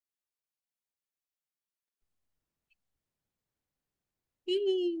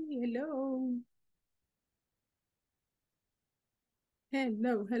Hello.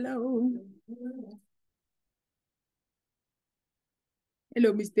 Hello, hello.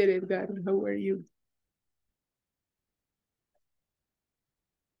 Hello, Mr. Edgar. How are you?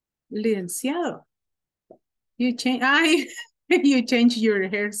 Licenciado. You change. You change your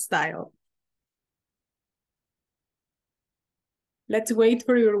hairstyle. Let's wait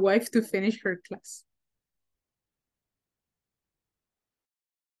for your wife to finish her class.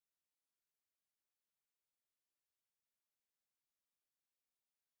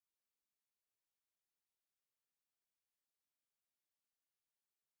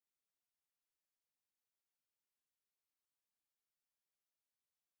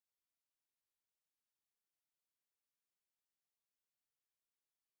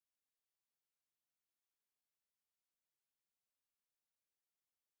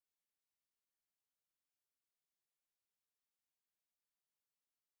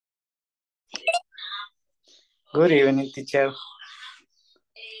 Good evening, teacher.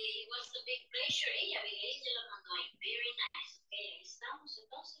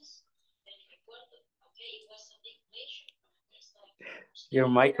 Your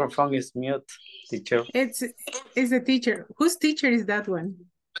microphone is mute, teacher. It's the teacher. Whose teacher is that one?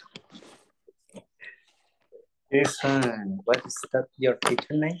 This what is that your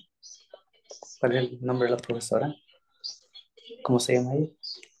teacher name? ¿Cuál es el nombre de la profesora? ¿Cómo se llama ella?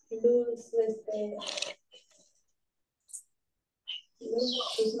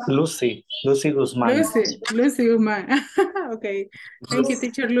 Lucy Guzmán. Lucy Guzmán. Okay. Thank you,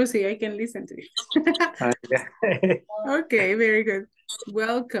 teacher Lucy. I can listen to you. Okay, very good.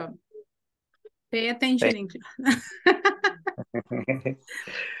 Welcome. Pay attention in class.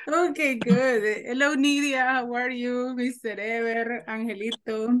 Okay, good. Hello, Nidia. How are you? Mr. Ever,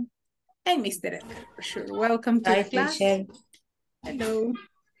 Angelito, and Mr. Ever, for sure. Welcome to the class. Teacher. Hello.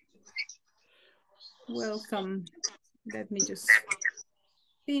 Welcome. Let me just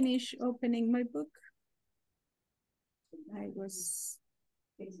finish opening my book. I was...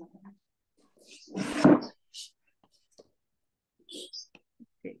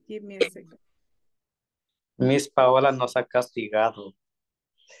 Okay, give me a second. Miss Paola nos ha castigado.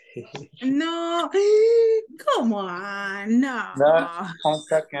 No, come on, no. No, I'm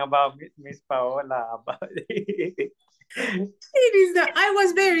talking about Miss Paola. It is not. I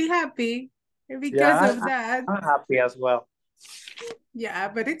was very happy because of that. I'm happy as well. Yeah,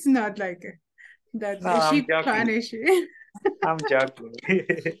 but it's not like that. No, She punished. I'm joking.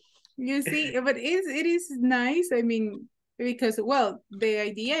 You see, but it is nice. I mean, because, well, the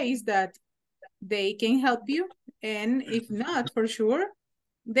idea is that they can help you, and if not, for sure,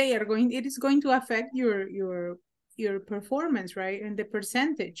 it is going to affect your performance, right? And the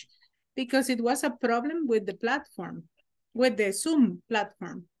percentage, because it was a problem with the platform, with the Zoom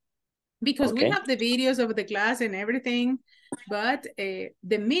platform, because we have the videos of the class and everything, but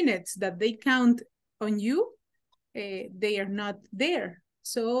the minutes that they count on you, they are not there.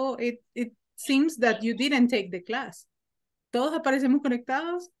 So it seems that you didn't take the class. Todos aparecemos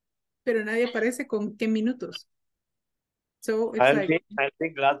conectados, pero nadie aparece con qué minutos. So it's I'll be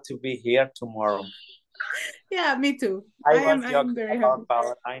glad to be here tomorrow. Yeah, me too. I'm very about happy.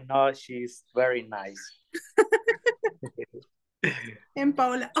 Paola. I know she's very nice. And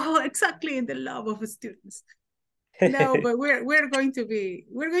Paola, exactly, in the love of students. No, but we're going to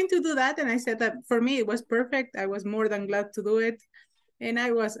do that. And I said that for me it was perfect. I was more than glad to do it, and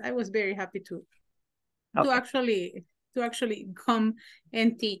I was very happy to actually come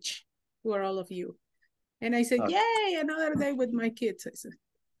and teach for all of you. And I said, yay, another day with my kids. I said,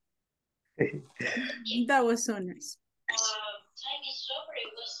 that was so nice. Time is over.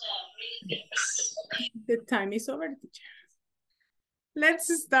 It was really The time is over, teacher.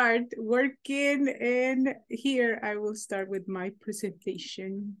 Let's start working, and here I will start with my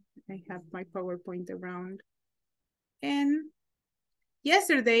presentation. I have my PowerPoint around. And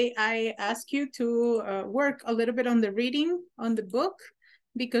yesterday I asked you to work a little bit on the reading on the book,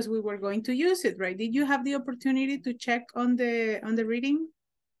 because we were going to use it, right? Did you have the opportunity to check on the reading?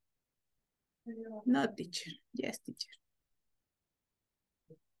 No, teacher. Yes, teacher.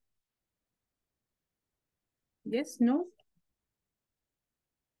 Yes, no?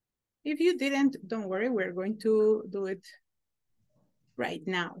 If you didn't, don't worry, we're going to do it right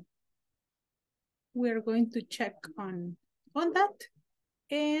now. We're going to check on that,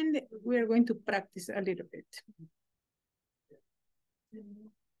 and we're going to practice a little bit.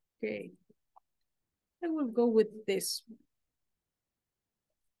 Okay. I will go with this.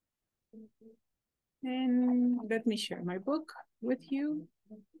 And let me share my book with you.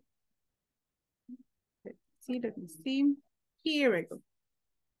 Let me see. Here I go.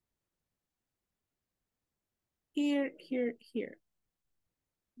 Here.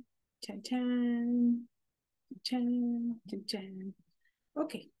 Chan, chan. Chan, chan, chan.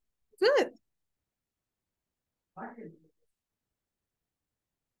 Okay, good.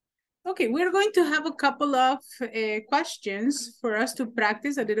 Okay, we're going to have a couple of questions for us to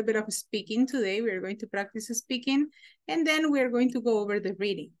practice a little bit of speaking today. We're going to practice speaking, and then we're going to go over the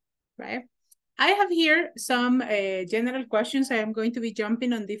reading, right? I have here some general questions. I am going to be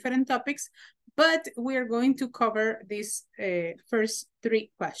jumping on different topics, but we're going to cover these first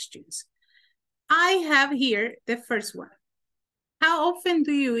 3 questions. I have here the first one. How often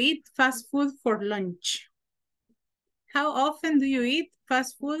do you eat fast food for lunch? How often do you eat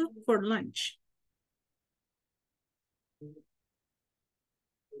fast food for lunch?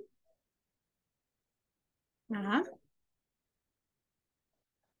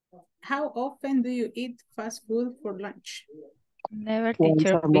 How often do you eat fast food for lunch? Never,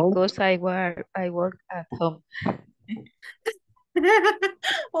 teacher, because I work at home.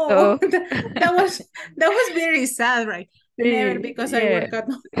 Oh, so, that was very sad, right? Never, because I work at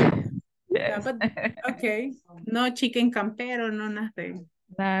home. Yes. Yeah, but okay. No chicken campero, no nothing.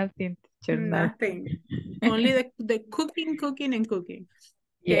 Nothing, teacher, nothing. Only the cooking, and cooking.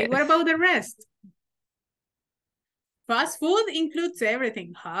 Okay, yes. What about the rest? Fast food includes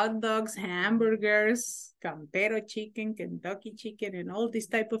everything. Hot dogs, hamburgers, campero chicken, Kentucky chicken, and all these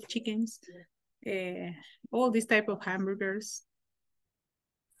type of chickens. All these type of hamburgers.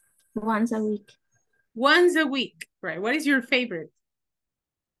 Once a week. Once a week, right? What is your favorite?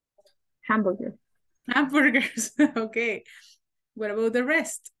 Hamburger. Hamburgers, okay. What about the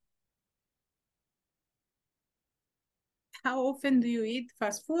rest? How often do you eat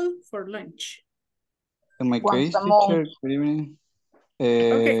fast food for lunch? In my case, teacher, good evening.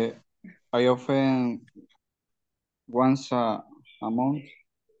 Okay. I often once a month.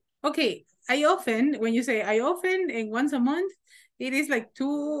 Okay, I often, when you say I often and once a month, it is like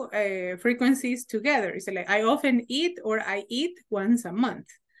 2 frequencies together. It's like I often eat or I eat once a month.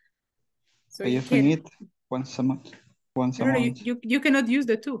 So I often eat once a month. You cannot use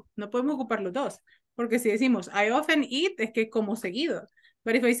the 2. No podemos ocupar los 2. Porque si decimos I often eat, es que como seguido.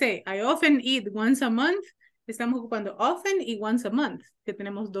 But if I say I often eat once a month, estamos ocupando often y once a month, que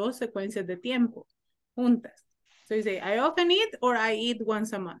tenemos 2 secuencias de tiempo juntas. So you say I often eat or I eat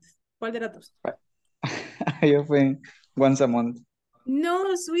once a month. ¿Cuál de las 2? I often once a month.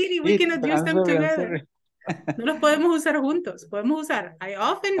 No, sweetie, we cannot use them together. No los podemos usar juntos. Podemos usar I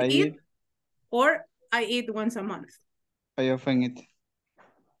often eat or I eat once a month. I often eat.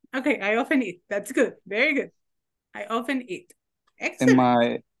 Okay, I often eat. That's good. Very good. I often eat.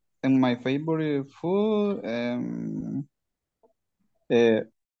 Excellent. And my favorite food,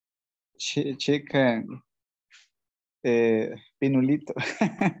 chicken, pinulito.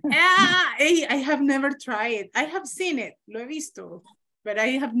 I have never tried it. I have seen it. Lo he visto, but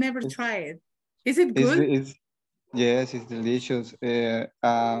I have never tried it. Is it good? Yes, it's delicious.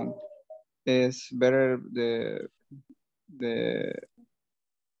 It's better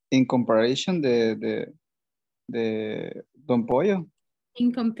in comparison the Don Pollo.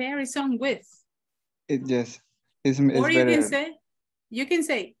 In comparison with. Yes, it's or you better. You can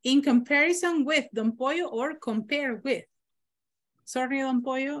say in comparison with Don Pollo or compare with. Sorry, Don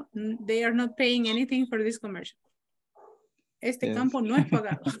Pollo, they are not paying anything for this commercial. Este campo no es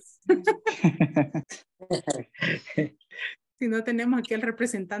pagado. Si no tenemos aquí al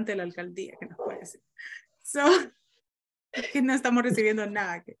representante de la alcaldía que nos puede decir. So, que no estamos recibiendo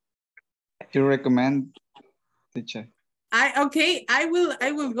nada. You recommend, teacher? I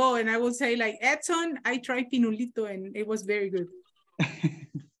will go and I will say like, Edson, I tried pinulito and it was very good.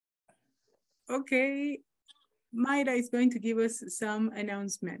 Okay. Mayra is going to give us some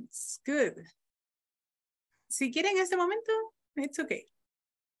announcements. Good. Si quieren en este momento, it's okay.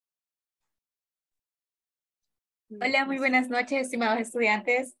 Hola, muy buenas noches, estimados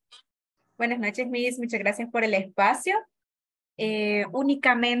estudiantes. Buenas noches, Miss. Muchas gracias por el espacio.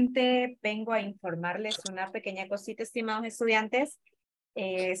 Únicamente vengo a informarles una pequeña cosita, estimados estudiantes.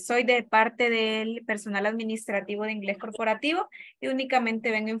 Soy de parte del personal administrativo de inglés corporativo y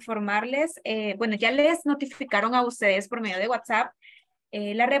únicamente vengo a informarles, bueno, ya les notificaron a ustedes por medio de WhatsApp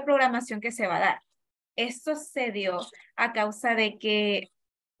la reprogramación que se va a dar. Esto se dio a causa de que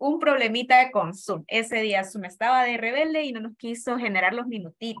un problemita con Zoom. Ese día Zoom estaba de rebelde y no nos quiso generar los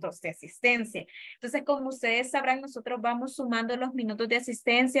minutitos de asistencia. Entonces, como ustedes sabrán, nosotros vamos sumando los minutos de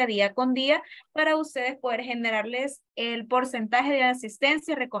asistencia día con día para ustedes poder generarles el porcentaje de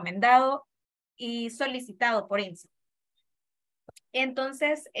asistencia recomendado y solicitado por ISSSS.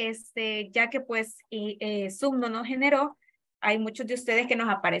 Entonces, ya que pues Zoom no nos generó hay muchos de ustedes que nos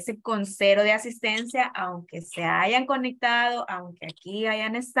aparecen con 0 de asistencia, aunque se hayan conectado, aunque aquí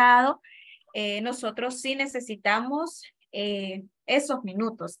hayan estado. Nosotros sí necesitamos esos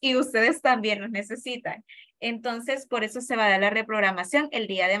minutos y ustedes también los necesitan. Entonces, por eso se va a dar la reprogramación el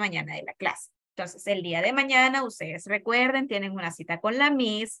día de mañana de la clase. Entonces, el día de mañana, ustedes recuerden, tienen una cita con la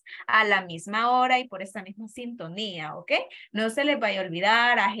Miss a la misma hora y por esa misma sintonía, ¿ok? No se les vaya a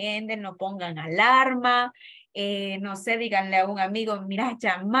olvidar, agenden, no pongan alarma, no sé, díganle a un amigo, mira,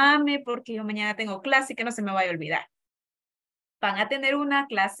 llámame porque yo mañana tengo clase y que no se me vaya a olvidar. Van a tener una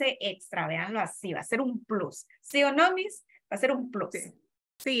clase extra, véanlo así, va a ser un plus. ¿Sí o no, Miss? Va a ser un plus. Sí.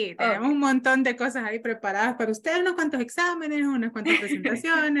 Sí, tenemos un montón de cosas ahí preparadas para ustedes, unos cuantos exámenes, unas cuantas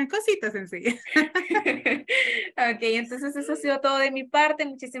presentaciones, cositas sencillas. Ok, entonces eso ha sido todo de mi parte.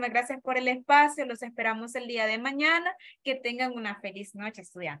 Muchísimas gracias por el espacio. Los esperamos el día de mañana. Que tengan una feliz noche,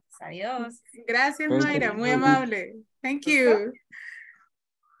 estudiantes. Adiós. Gracias, Pues, Mayra, muy amable. Thank you.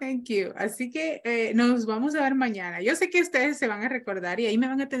 Thank you. Así que nos vamos a ver mañana. Yo sé que ustedes se van a recordar y ahí me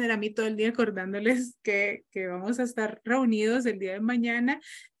van a tener a mí todo el día acordándoles que vamos a estar reunidos el día de mañana.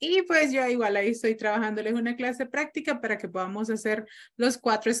 Y pues yo igual ahí estoy trabajándoles una clase práctica para que podamos hacer los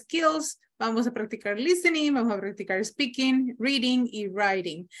 4 skills. Vamos a practicar listening, vamos a practicar speaking, reading y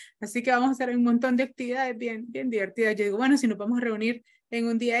writing. Así que vamos a hacer un montón de actividades bien divertidas. Yo digo, bueno, si nos vamos a reunir en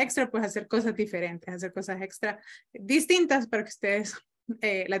un día extra, pues hacer cosas diferentes, hacer cosas extra distintas para que ustedes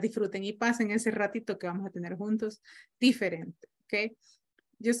las disfruten y pasen ese ratito que vamos a tener juntos diferente, ¿ok?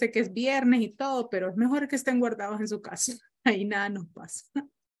 Yo sé que es viernes y todo, pero es mejor que estén guardados en su casa. Ahí nada nos pasa.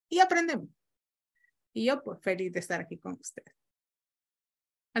 Y aprendemos. Y yo pues feliz de estar aquí con ustedes.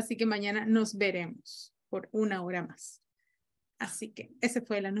 Así que mañana nos veremos por 1 hora más. Así que ese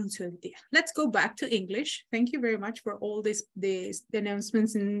fue el anuncio del día. Let's go back to English. Thank you very much for all these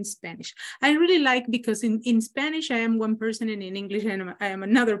announcements in Spanish. I really like because in Spanish I am one person and in English I am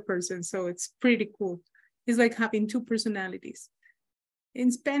another person. So it's pretty cool. It's like having 2 personalities.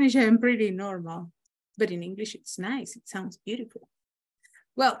 In Spanish I am pretty normal, but in English it's nice. It sounds beautiful.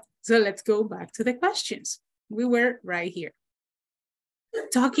 Well, so let's go back to the questions. We were right here.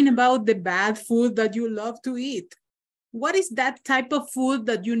 Talking about the bad food that you love to eat. What is that type of food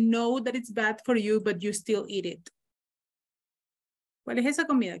that you know that it's bad for you, but you still eat it? ¿Cuál es esa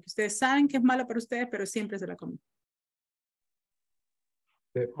comida que ustedes saben que es mala para ustedes, pero siempre se la comen?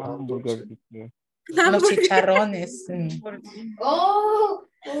 Hamburger. Los chicharrones. Oh,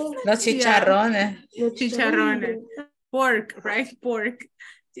 Los chicharrones. Yeah. Chicharrones. Pork, right? Pork.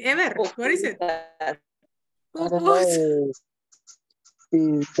 Ever, what is it? I don't know.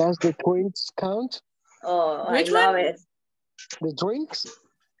 Does the drinks count? oh, Which I love one? it. The drinks?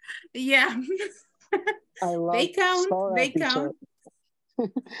 Yeah. I love They count. soda, They teacher. count.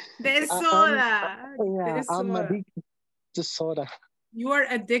 The I'm- soda. Yeah, The I'm soda. addicted to soda. You are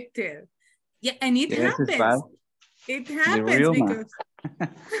addicted. Yeah, and it Yes, it's bad. happens. It happens real because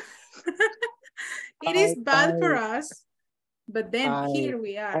it is bad for I- us, but then I- here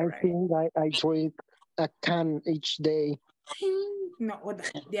we I are, right? think I drink a can each day. No,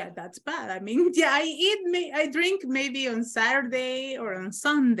 yeah, that's bad. I mean, yeah, I drink maybe on Saturday or on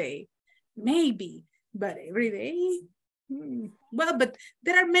Sunday, maybe, but every day. Well, but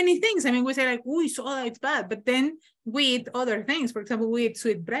there are many things. I mean, we say like, "Ooh, soda, it's bad," but then we eat other things. For example, we eat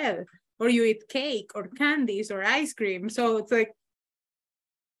sweet bread, or you eat cake, or candies, or ice cream. So it's like,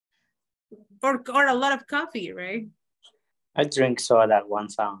 or a lot of coffee, right? I drink soda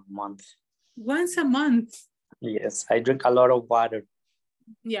once a month. Once a month. Yes, I drink a lot of water.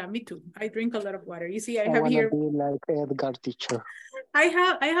 Yeah, me too. I drink a lot of water. You see, I I have wanna here. be like Edgar, teacher. I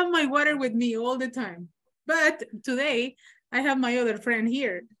have my water with me all the time. But today I have my other friend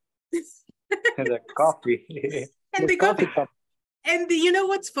here. The coffee. And The coffee cup. And you know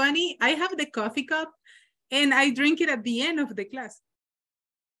what's funny? I have the coffee cup and I drink it at the end of the class.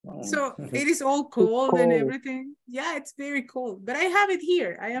 So it is all cold and cold. everything. Yeah, it's very cold. But I have it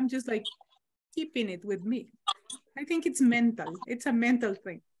here. I am just like keeping it with me. I think it's mental. It's a mental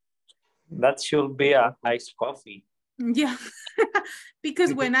thing. That should be a iced coffee. Yeah,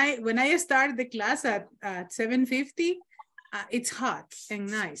 because when I start the class at 7:50, it's hot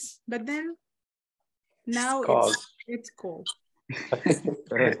and nice. But then now it's cold.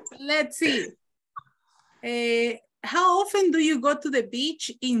 Let's see. How often do you go to the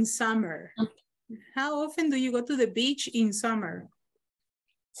beach in summer? How often do you go to the beach in summer?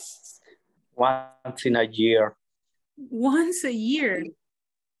 Once in a year. Once a year.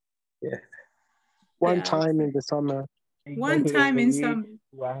 Yeah. One Yeah. time in the summer. One time in summer.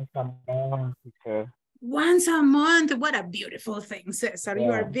 Once a month, teacher. Once a month. What a beautiful thing, Cesar. You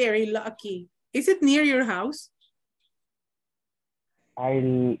are very lucky. Is it near your house?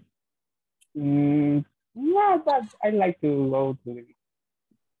 I yeah, but I like to go to the beach.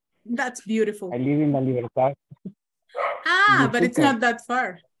 That's beautiful. I live in La Libertad. Ah, but it's Super. not that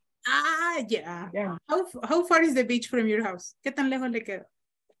far. Ah, yeah. Yeah, How far is the beach from your house? ¿Qué tan lejos le queda?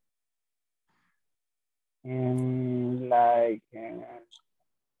 in like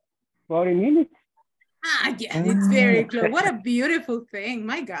 40 minutes. Ah, yeah, it's very close. What a beautiful thing.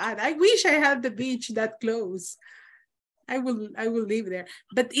 My God, I wish I had the beach that close. I will live there.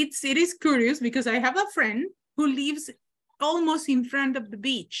 But it is curious because I have a friend who lives almost in front of the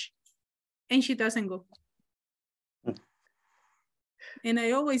beach and she doesn't go. And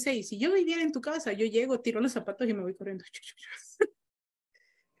I always say, si yo viviera en tu casa, yo llego, tiro los zapatos y me voy corriendo.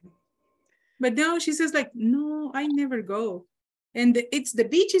 But now she says like, no, I never go. And the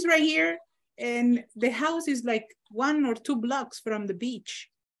beach is right here. And the house is like 1 or 2 blocks from the beach.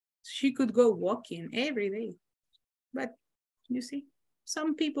 She could go walking every day. But you see,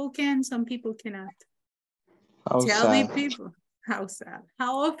 some people can, some people cannot. How Tell me, sad. people, how sad.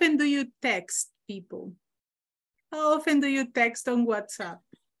 How often do you text people? How often do you text on WhatsApp?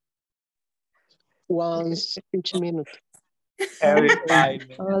 Once each minute. Every 5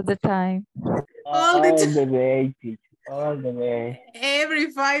 minutes. All the time. All the time. the day, teacher. All the day.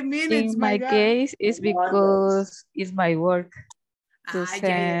 Every 5 minutes, In my my God. case, it's because it's my work to Ah,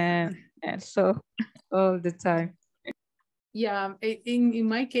 yeah, send, and so all the time. yeah. In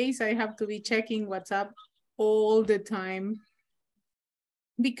my case, I have to be checking WhatsApp all the time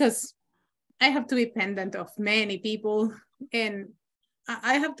because I have to be dependent of many people and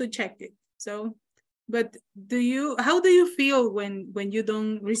I have to check it. So, but how do you feel when you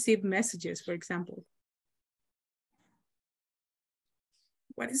don't receive messages, for example?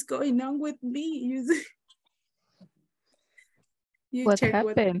 What is going on with me? You What check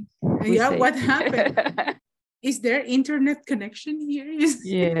happened? yeah, what happened? Is there internet connection here?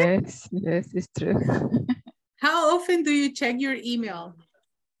 Yes, yes, it's true. How often do you check your email?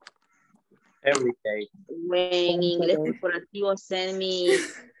 Every day. When Inglés corporativo send me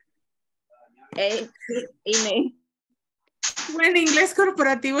a email. When Inglés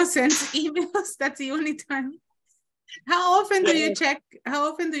Corporativo sends emails, that's the only time. How often do you check? How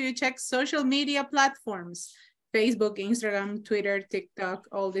often do you check social media platforms? Facebook, Instagram, Twitter, TikTok,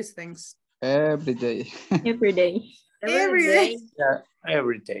 all these things. Every day. Every day. Every day. Yeah,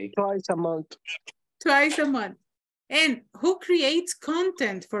 every day. Twice a month. Twice a month. And who creates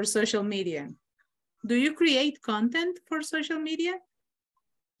content for social media? Do you create content for social media?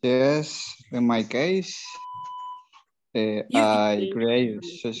 Yes, in my case, I create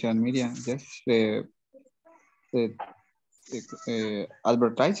social media. Yes,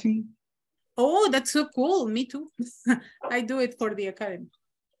 advertising. Oh, that's so cool. Me too. I do it for the academy.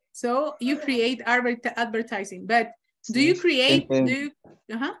 So you create advertising, but do you create, And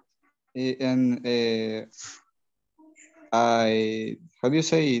how do you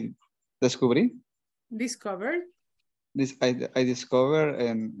say, descubrí? Discovered? I discover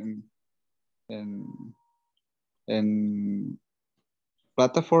and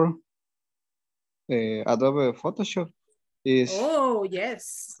platform Adobe Photoshop is oh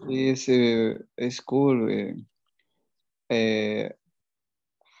yes is cool.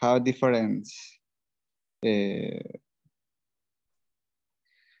 How different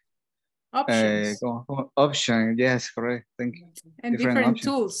options option. Yes, correct. Thank you. and different options.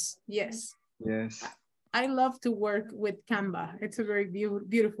 tools. Yes. Yes. I love to work with Canva. It's a very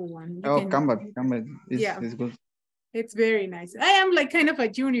beautiful one. Canva is good. It's very nice. I am like kind of a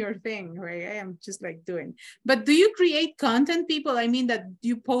junior thing, right? I am just like doing. But do you create content, people? I mean that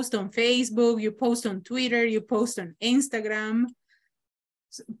you post on Facebook, you post on Twitter, you post on Instagram.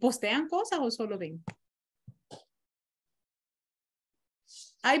 ¿Postean cosas o solo ven?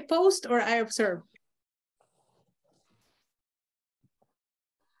 I post or I observe?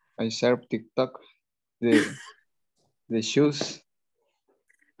 I serve TikTok. The shoes.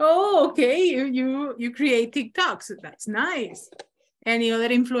 Oh, okay. You create TikToks. That's nice. Any other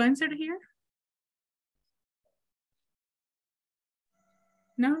influencer here?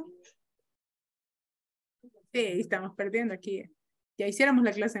 No. Sí, estamos perdiendo aquí. Ya hiciéramos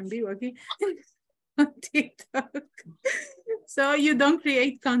la clase en vivo aquí. On TikTok. So you don't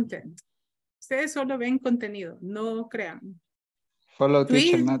create content. Ustedes solo ven contenido. No crean. Follow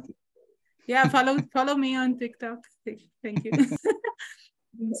teacher Nati. Yeah, follow me on TikTok. Thank you.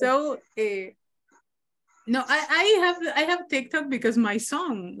 So, no, I have TikTok because my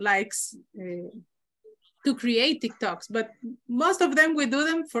son likes to create TikToks, but most of them, we do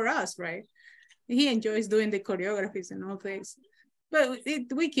them for us, right? He enjoys doing the choreographies and all this, but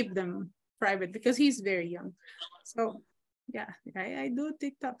we keep them private because he's very young. So Yeah, I do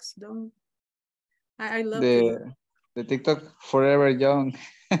TikToks. Don't. I love to do. The TikTok forever young.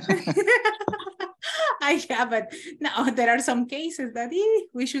 Yeah, but no, there are some cases that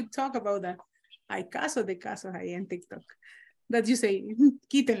we should talk about that. Hay casos de casos ahí en TikTok that you say,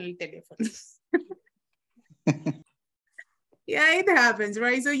 quiten el teléfono. Yeah, it happens,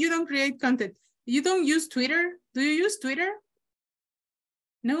 right? So you don't create content. You don't use Twitter. Do you use Twitter?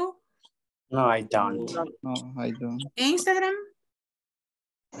 No? No, I don't. No, I don't. Instagram?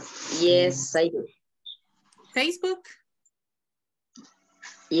 Yes, I do. Facebook?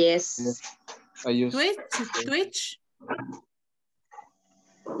 Yes. I use Twitch?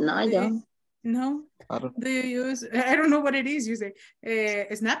 No, I don't. No. Do you use, I don't know what it is, you say,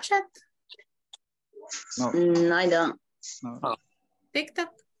 Snapchat? No. No, I don't. No.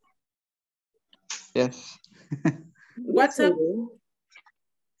 TikTok? Yes. WhatsApp?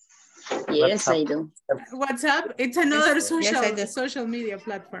 Yes, I do. WhatsApp? It's another Yes, social media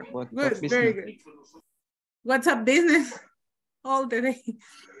platform. WhatsApp Good, business. very good. WhatsApp business all the day.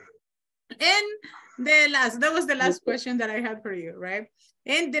 And that was the last question that I had for you, right?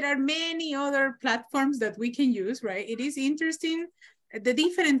 And there are many other platforms that we can use, right? It is interesting, the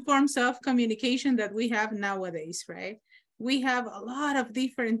different forms of communication that we have nowadays, right? We have a lot of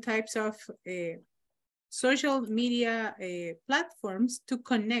different types of social media platforms to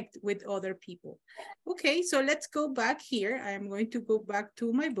connect with other people. Okay, so let's go back here. I am going to go back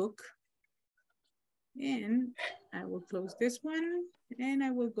to my book. And I will close this one and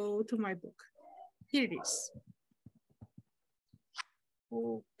I will go to my book. Here it is.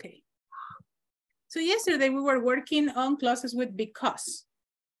 Okay. So yesterday we were working on clauses with because.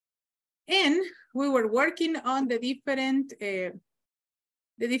 And we were working on the different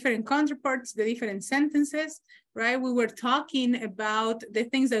counterparts, the different sentences, right? We were talking about the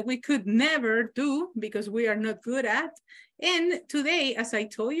things that we could never do because we are not good at. And today, as I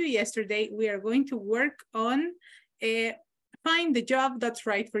told you yesterday, we are going to work on find the job that's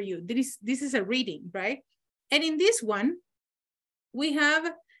right for you. This is a reading, right? And in this one, we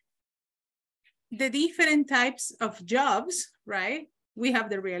have the different types of jobs, right? We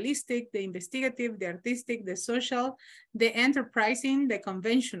have the realistic, the investigative, the artistic, the social, the enterprising, the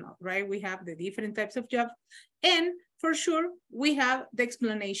conventional, right? We have the different types of jobs. And for sure, we have the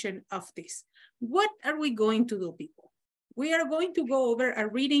explanation of this. What are we going to do, people? We are going to go over a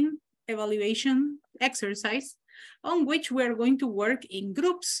reading evaluation exercise on which we are going to work in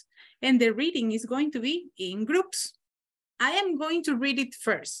groups. And the reading is going to be in groups. I am going to read it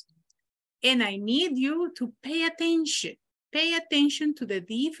first. And I need you to pay attention. Pay attention to the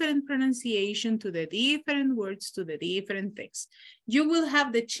different pronunciation, to the different words, to the different things. You will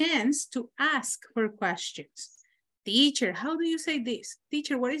have the chance to ask for questions. Teacher, how do you say this?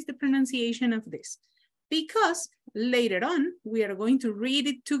 Teacher, what is the pronunciation of this? Because later on, we are going to read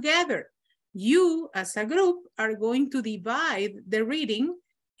it together. You, as a group, are going to divide the reading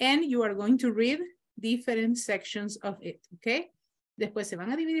and you are going to read different sections of it, okay? Después se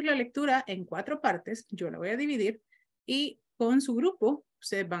van a dividir la lectura en 4 partes. Yo la voy a dividir. Y con su grupo,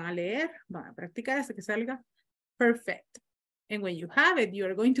 ustedes van a leer, van a practicar hasta que salga perfect. And when you have it, you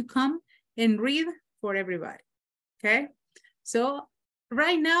are going to come and read for everybody, okay? So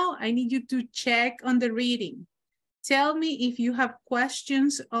right now, I need you to check on the reading. Tell me if you have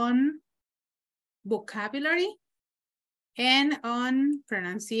questions on vocabulary and on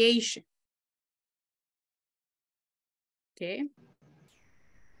pronunciation. Okay,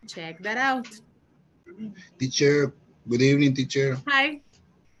 check that out. Teacher, good evening, teacher. Hi.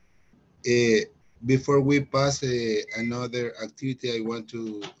 Before we pass another activity, I want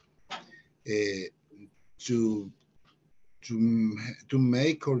to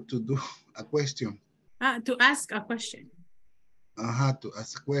make or to do a question. To ask a question. To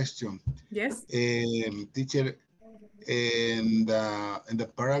ask a question. Yes. Teacher, in the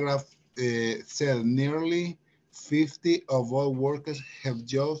paragraph said nearly 50 of all workers have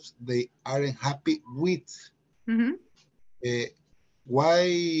jobs they aren't happy with. Mm-hmm.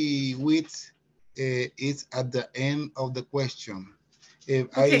 Why with is at the end of the question? If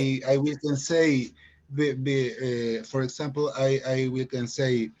okay. I will can say, for example, I will can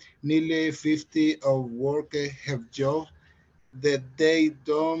say nearly 50 of workers have jobs that they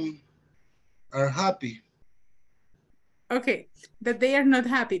don't are happy. Okay, that they are not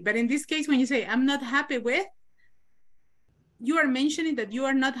happy. But in this case, when you say I'm not happy with, you are mentioning that you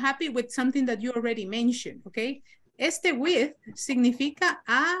are not happy with something that you already mentioned, okay? Este with significa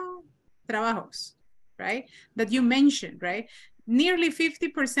a trabajos, right? That you mentioned, right? Nearly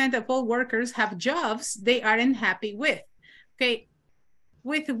 50% of all workers have jobs they aren't happy with, okay?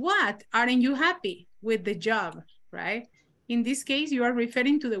 With what aren't you happy? With the job, right? In this case, you are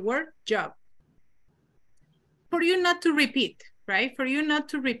referring to the word job. For you not to repeat, right? For you not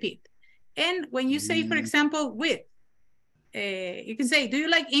to repeat. And when you say, for example, with, you can say, do you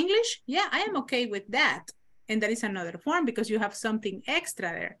like English? Yeah, I am okay with that. And that is another form because you have something extra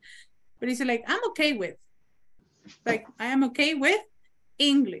there. But it's like, I'm okay with. Like, I am okay with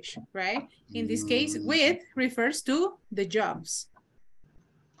English, right? In this case, with refers to the jobs.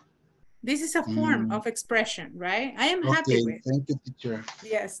 This is a form of expression, right? I am happy with. Thank you, teacher.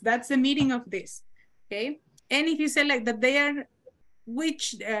 Yes, that's the meaning of this, okay? And if you say like that they are,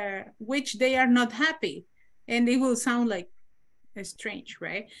 which they are not happy, and it will sound like strange,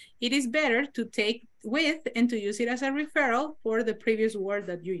 right? It is better to take with and to use it as a referral for the previous word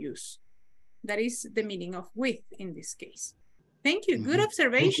that you use. That is the meaning of with in this case. Thank you. Good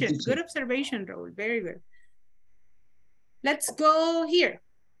observation. Thank you, good observation, Raul. Very good. Let's go here.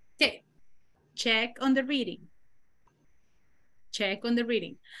 Okay. Check on the reading. Check on the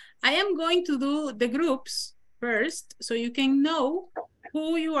reading. I am going to do the groups first so you can know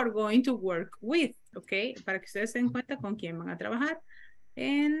who you are going to work with, okay? Para que ustedes se den cuenta con quién van a trabajar.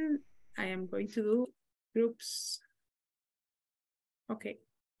 And I am going to do groups. Okay,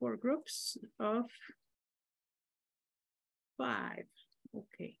 4 groups of 5.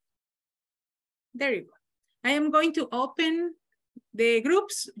 Okay. There you go. I am going to open the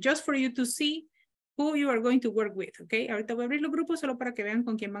groups just for you to see who you are going to work with, okay? Ahorita voy a abrir los grupos solo para que vean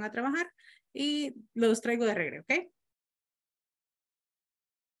con quién van a trabajar y los traigo de regreso, okay?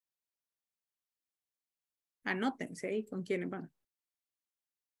 Anótense ahí con quiénes van.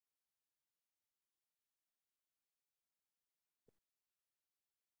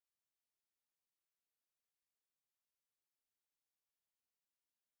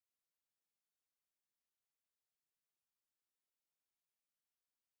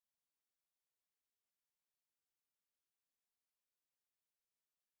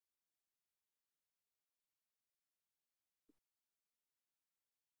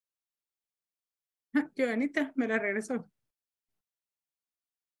 Joanita, me la regresó.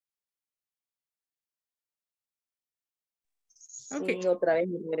 Okay. Sí, otra vez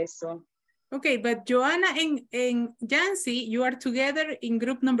me regresó. Okay, but Joanna and Jancy, you are together in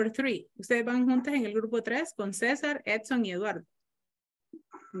group number 3. Ustedes van juntas en el grupo 3 con César, Edson y Eduardo.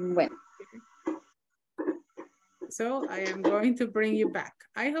 Bueno. So I am going to bring you back.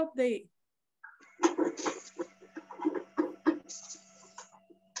 I hope they...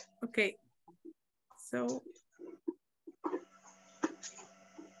 Okay. So...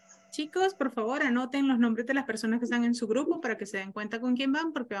 Chicos, por favor, anoten los nombres de las personas que están en su grupo para que se den cuenta con quién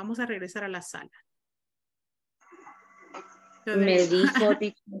van, porque vamos a regresar a la sala. Me dijo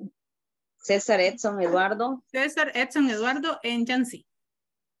César, Edson, Eduardo. César, Edson, Eduardo, and Jancy.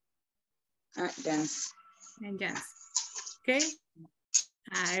 Ah, Jancy. And Jancy. Okay.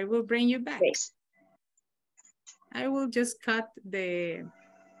 I will bring you back. Okay. I will just cut the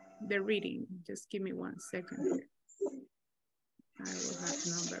reading. Just give me 1 second here. I will have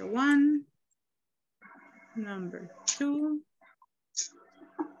number 1, number 2,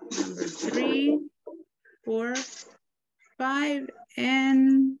 number 3, 4, 5,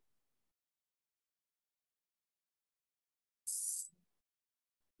 and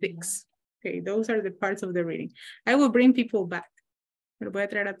 6. Okay, those are the parts of the reading. I will bring people back. Me lo voy a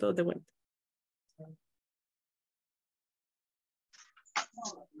traer a todos de vuelta.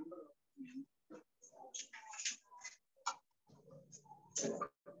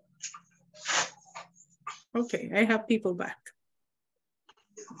 Okay, I have people back.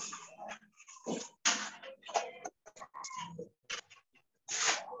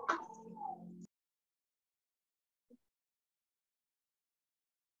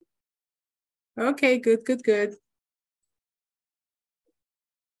 Okay, good, good, good.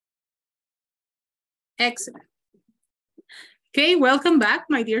 Excellent. Okay, welcome back,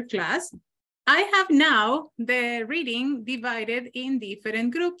 my dear class. I have now the reading divided in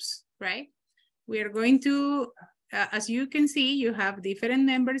different groups, right? We are going to, as you can see, you have different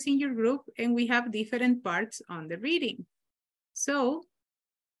members in your group and we have different parts on the reading. So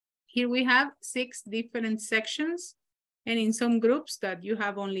here we have 6 different sections and in some groups that you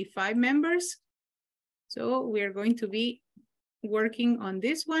have only 5 members. So we are going to be working on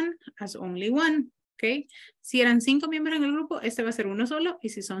this one as only one, okay? Si eran 5 miembros en el grupo, este va a ser uno solo. Y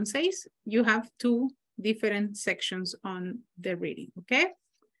si son 6, you have 2 different sections on the reading, okay?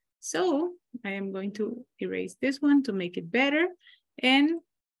 So I am going to erase this one to make it better. And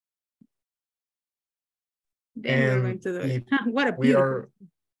then we're going to do it. What a beautiful.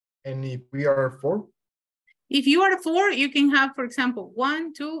 And if we are 4? If you are 4, you can have, for example,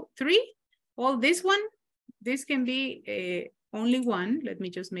 1, 2, 3. All this one, This can be only one. Let me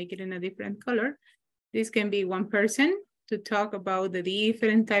just make it in a different color. This can be one person to talk about the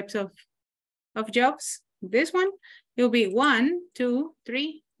different types of jobs. This one, it will be 1, 2,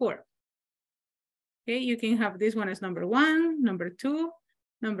 3, 4. Okay, you can have this one as number 1, number 2,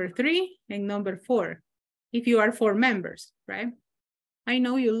 number 3, and number 4. If you are 4 members, right? I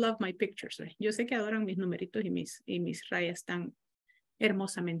know you love my pictures. Right? Yo sé que adoran mis numeritos y mis rayas tan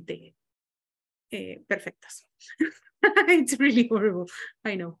hermosamente perfectas. It's really horrible,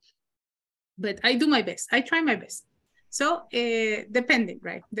 I know. But I do my best. I try my best. So depending,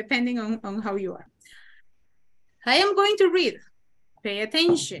 right? Depending on how you are. I am going to read. Pay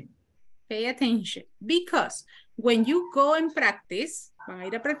attention. Pay attention. Because when you go and practice, van a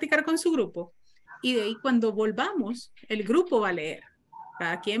ir a practicar con su grupo, y de ahí cuando volvamos, el grupo va a leer.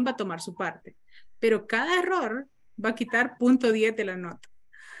 Cada quien va a tomar su parte. Pero cada error va a quitar 0.10 de la nota.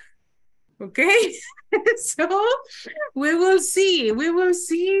 Okay? So, we will see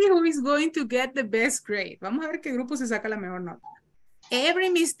who is going to get the best grade. Vamos a ver qué grupo se saca la mejor nota. Every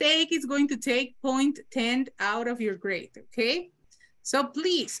mistake is going to take 0.10 out of your grade, okay? So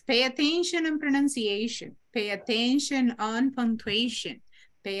please pay attention on pronunciation, pay attention on punctuation,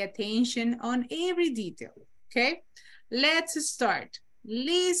 pay attention on every detail, okay? Let's start.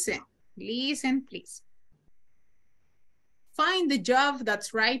 Listen, please. Find the job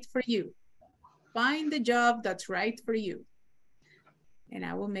that's right for you. Find the job that's right for you. And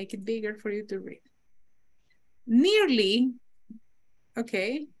I will make it bigger for you to read. Nearly,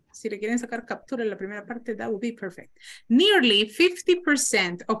 okay, si le quieren sacar captura en la primera parte, that would be perfect. Nearly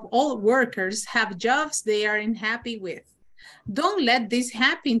 50% of all workers have jobs they are unhappy with. Don't let this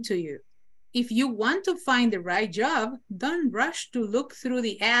happen to you. If you want to find the right job, don't rush to look through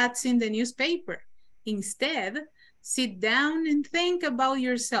the ads in the newspaper. Instead, sit down and think about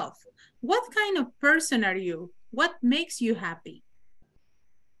yourself. What kind of person are you? What makes you happy?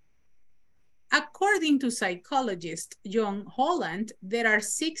 According to psychologist John Holland, there are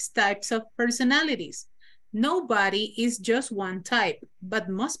 6 types of personalities. Nobody is just one type, but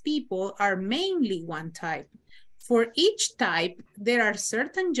most people are mainly one type. For each type, there are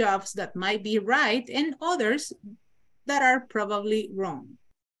certain jobs that might be right and others that are probably wrong.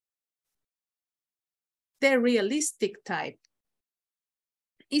 The realistic type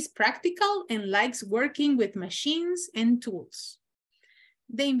is practical and likes working with machines and tools.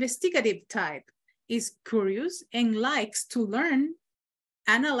 The investigative type is curious and likes to learn,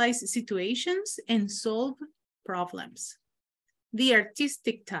 analyze situations, and solve problems. The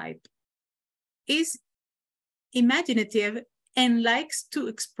artistic type is imaginative and likes to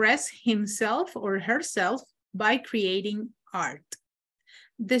express himself or herself by creating art.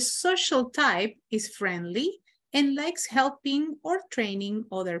 The social type is friendly and likes helping or training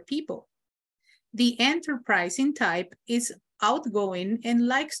other people. The enterprising type is outgoing and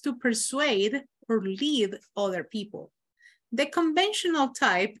likes to persuade or lead other people. The conventional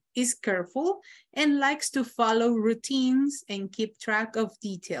type is careful and likes to follow routines and keep track of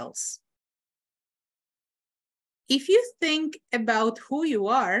details. If you think about who you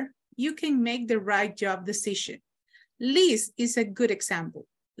are, you can make the right job decision. Liz is a good example.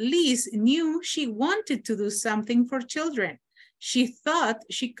 Liz knew she wanted to do something for children. She thought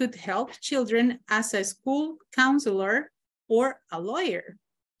she could help children as a school counselor or a lawyer.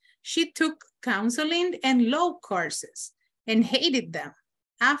 She took counseling and law courses and hated them.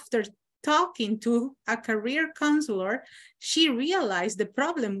 After talking to a career counselor, she realized the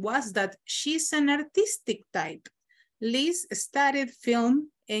problem was that she's an artistic type. Liz studied film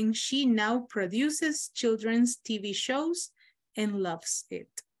and she now produces children's TV shows and loves it.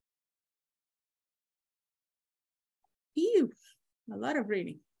 Ew, a lot of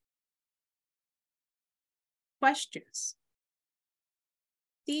reading. Questions?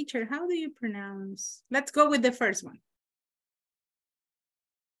 Teacher, how do you pronounce? Let's go with the first one.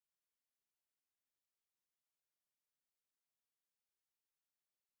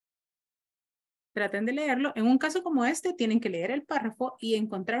 Traten de leerlo. En un caso como este, tienen que leer el párrafo y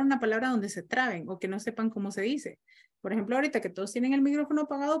encontrar una palabra donde se traben o que no sepan cómo se dice. Por ejemplo, ahorita que todos tienen el micrófono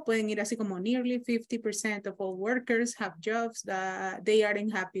apagado, pueden ir así como nearly 50% of all workers have jobs that they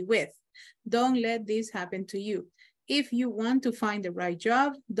aren't happy with. Don't let this happen to you. If you want to find the right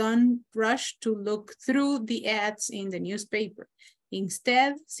job, don't rush to look through the ads in the newspaper.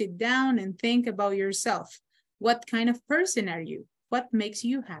 Instead, sit down and think about yourself. What kind of person are you? What makes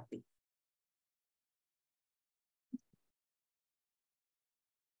you happy?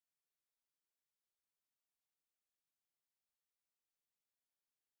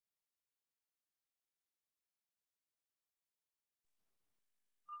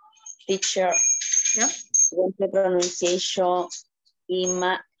 Teacher. Yeah. want the pronunciation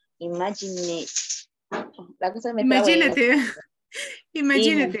imaginative. La cosa me traba en- Imaginative.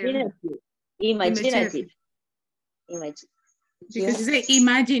 Imaginative. Imaginative. Because you say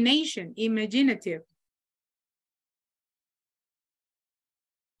imagination, imaginative.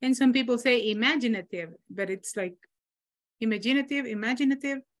 And some people say imaginative, but it's like imaginative,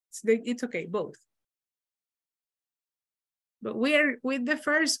 it's okay, both. But we're with the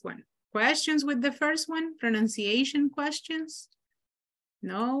first one. Questions with the first one? Pronunciation questions?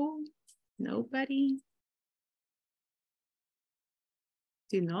 No, nobody.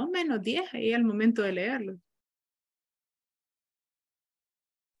 Si no, menos 10 ahí al momento de leerlo.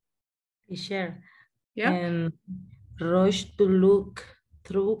 Teacher, Yeah. rush to look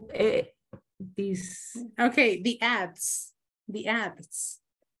through this. Okay, the ads. The ads.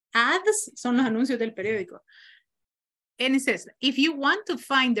 Ads son los anuncios del periódico. And it says, if you want to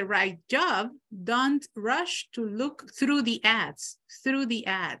find the right job, don't rush to look through the ads. Through the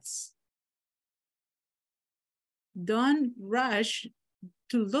ads. Don't rush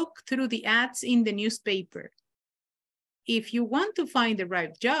to look through the ads in the newspaper. If you want to find the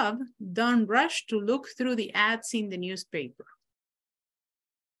right job, don't rush to look through the ads in the newspaper.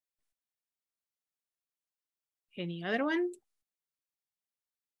 Any other one?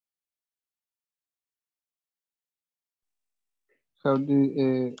 How do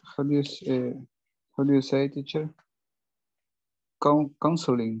you say, teacher?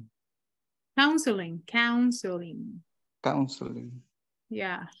 Counseling. Counseling.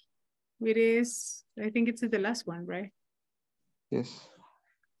 Yeah, it is. I think it's the last one, right? Yes.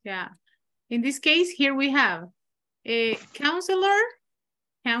 Yeah. In this case, here we have a counselor,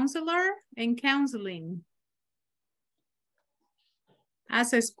 and counseling.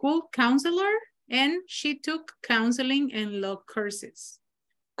 As a school counselor, and she took counseling and law courses.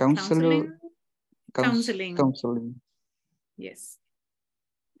 Counseling. Yes.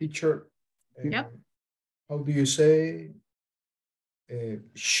 Teacher. Yep. How do you say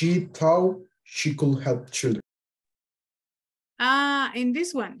she thought she could help children? In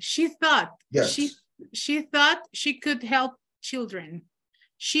this one, she thought. Yes. She thought she could help children.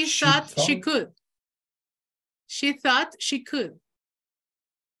 She thought she could. She thought she could.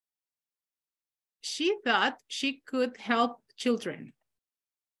 She thought she could help children.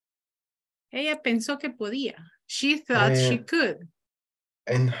 Ella pensó que podía. She thought she could.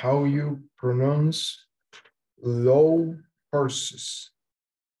 And how you pronounce law courses?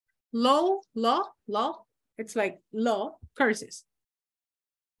 Law. It's like law courses.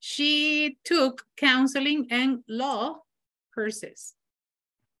 She took counseling and law courses.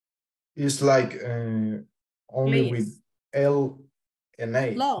 It's like only Leyes. with L and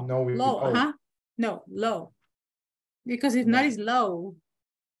A. Law. No, with Law. O. No, law. Because if not, it's law.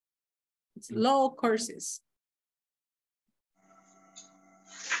 It's law courses.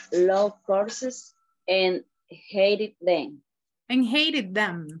 Law courses and hated them. And hated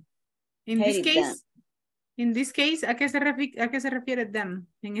them. In this case, ¿a qué se refiere them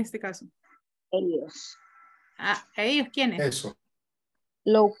en este caso? Ellos. ¿A ellos quiénes? Eso.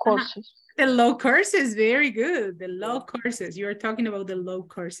 Low courses. The low courses, very good. The low courses. You are talking about the low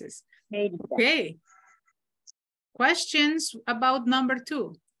courses. Okay. Questions about number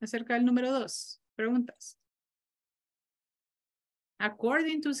 2. Acerca del número 2. Preguntas.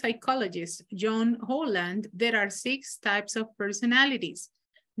 According to psychologist John Holland, there are 6 types of personalities.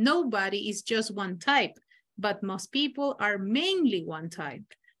 Nobody is just one type, but most people are mainly one type.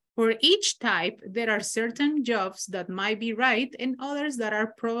 For each type, there are certain jobs that might be right and others that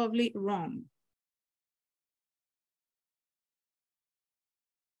are probably wrong.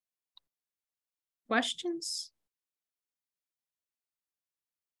 Questions?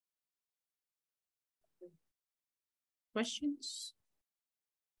 Questions?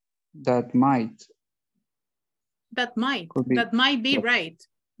 That might. That might be right.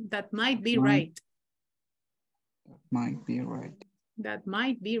 That might be right. Might be right. That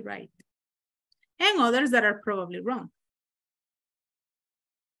might be right. And others that are probably wrong.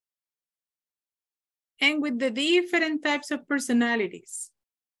 And with the different types of personalities,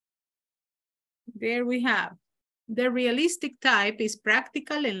 there we have. The realistic type is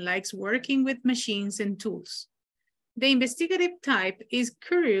practical and likes working with machines and tools. The investigative type is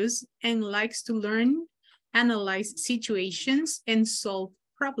curious and likes to learn, analyze situations, and solve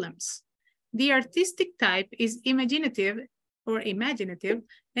problems. The artistic type is imaginative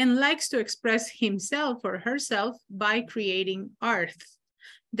and likes to express himself or herself by creating art.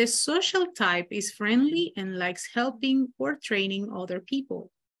 The social type is friendly and likes helping or training other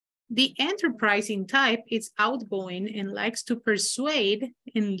people. The enterprising type is outgoing and likes to persuade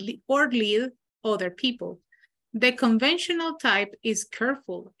or lead other people. The conventional type is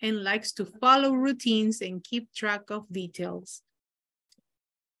careful and likes to follow routines and keep track of details.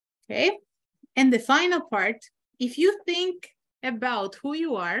 Okay, and the final part, if you think about who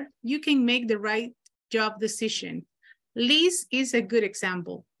you are, you can make the right job decision. Liz is a good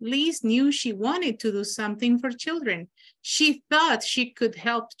example. Liz knew she wanted to do something for children. She thought she could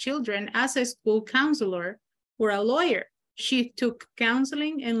help children as a school counselor or a lawyer. She took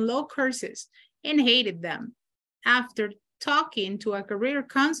counseling and law courses and hated them. After talking to a career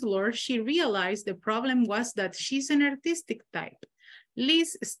counselor, she realized the problem was that she's an artistic type.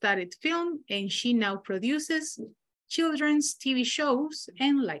 Liz studied film and she now produces children's TV shows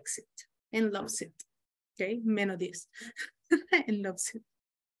and likes it and loves it. Okay, menos 10 and loves it.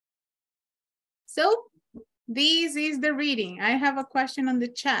 So this is the reading. I have a question on the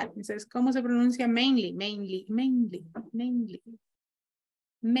chat. It says, ¿cómo se pronuncia mainly?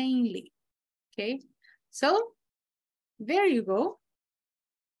 Mainly. Okay, so there you go.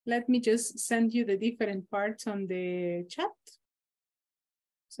 Let me just send you the different parts on the chat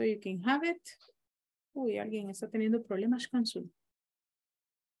so you can have it. Uy, alguien está teniendo problemas con su.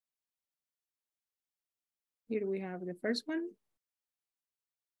 Here we have the first one.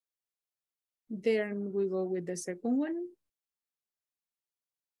 Then we go with the second one.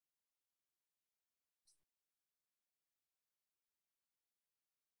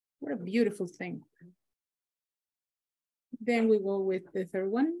 What a beautiful thing. Then we go with the third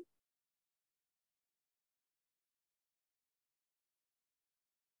one.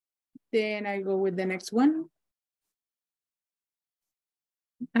 Then I go with the next one.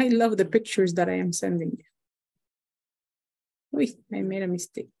 I love the pictures that I am sending you. Wait, I made a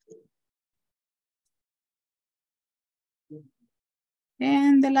mistake.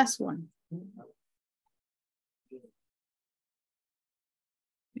 And the last one.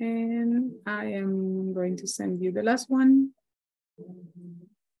 And I am going to send you the last one.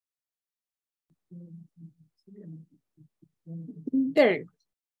 There you go.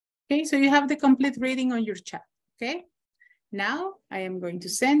 Okay, so you have the complete reading on your chat, okay? Now I am going to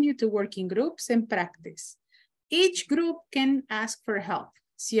send you to working groups and practice. Each group can ask for help.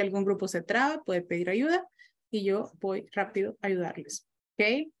 Si algún grupo se traba, puede pedir ayuda y yo voy rápido a ayudarles.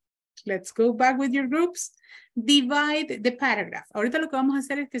 Okay, let's go back with your groups. Divide the paragraph. Ahorita lo que vamos a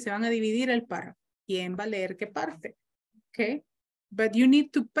hacer es que se van a dividir el párrafo. ¿Quién va a leer qué parte? Okay, but you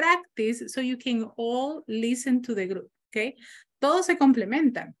need to practice so you can all listen to the group. Okay, todos se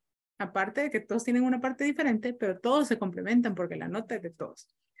complementan. Aparte de que todos tienen una parte diferente, pero todos se complementan porque la nota es de todos.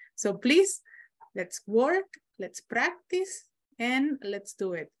 So please, let's work, let's practice, and let's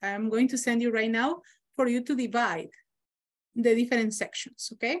do it. I'm going to send you right now for you to divide the different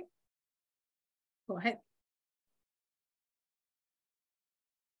sections, okay? Go ahead.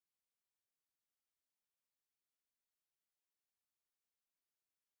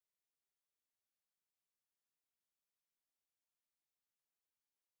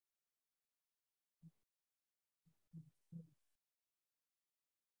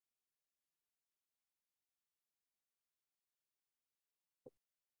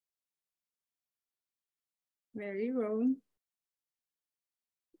 There you go.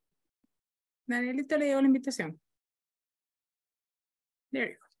 Danielito le llegó la invitación. There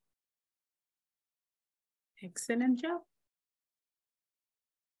you go. Excellent job.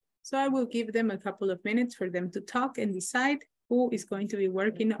 So I will give them a couple of minutes for them to talk and decide who is going to be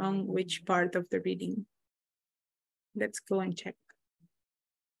working on which part of the reading. Let's go and check.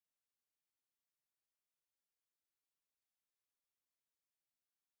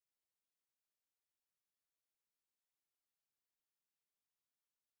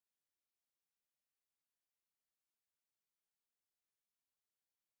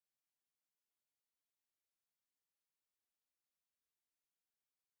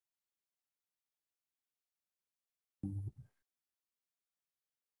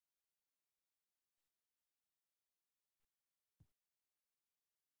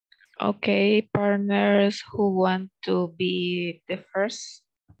 Okay, partners who want to be the first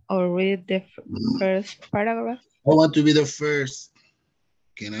or read the first paragraph. I want to be the first.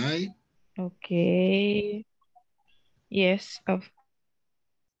 Can I? Okay. Yes.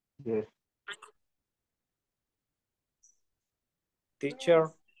 Yes. Teacher,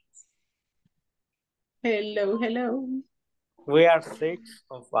 Hello, hello. we are 6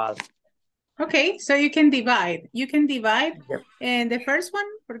 of us. Okay, so you can divide. You can divide. Yep. And the first one,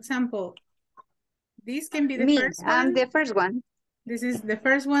 for example, this can be the Me, first one. I'm the first one. This is the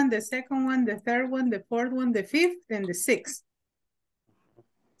first one, the second one, the third one, the fourth one, the fifth, and the sixth.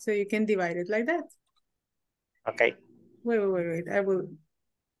 So you can divide it like that. Okay. Wait. I will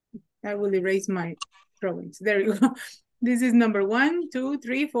I will erase my drawings. There you go. This is number 1, 2,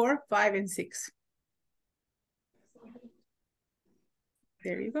 3, 4, 5, and 6.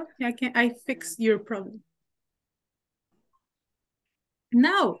 There you go. I fixed your problem.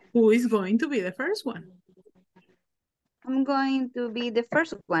 Now, who is going to be the first one? I'm going to be the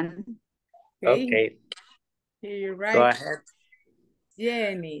first one. Okay. You're right. Go ahead.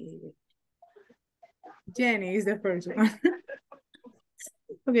 Jenny. Jenny is the first one.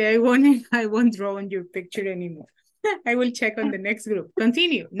 Okay, I won't draw on your picture anymore. I will check on the next group.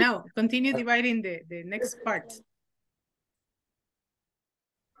 Continue. Now, continue dividing the next part.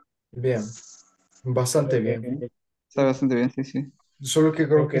 Bien. Bastante bien. Está bastante bien, sí, sí. Solo que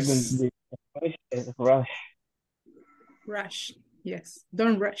creo que es... Rush. Rush. Yes.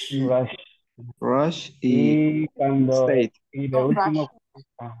 Don't rush. Rush. Rush Y cuando... state. Y de último...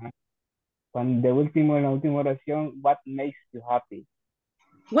 Ajá. Cuando de último, en la última oración, what makes you happy?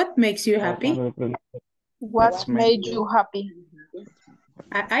 What makes you happy? What made you happy?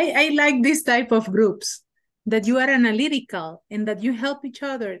 I like this type of groups, that you are analytical and that you help each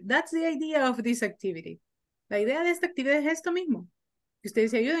other. That's the idea of this activity. La idea de esta actividad es esto mismo. Que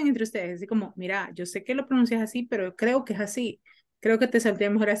ustedes se ayuden entre ustedes. Así como, mira, yo sé que lo pronuncias así, pero creo que es así. Creo que te saldría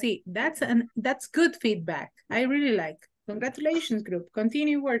mejor así. That's good feedback. I really like. Congratulations, group.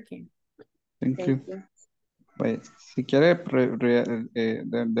 Continue working. Thank you. Pues, si quiere,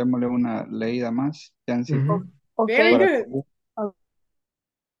 démosle una leída más. Yancy. Very good.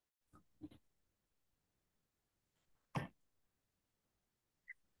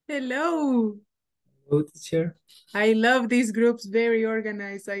 Hello. Hello, teacher. I love these groups, very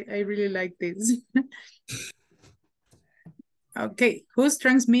organized. I really like this. Okay, who's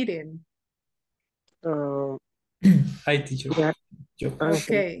transmitting? Hi, teacher.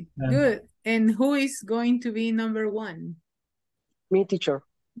 Okay, good. And who is going to be number 1? Me, teacher.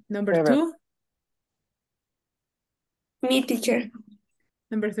 Number Ever. 2? Me, teacher.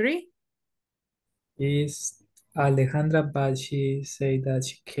 Number 3? Is Alejandra, but she said that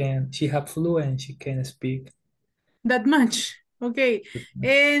she have flu and she can speak. That much. Okay.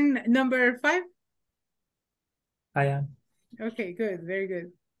 And number 5? I am. Okay, good. Very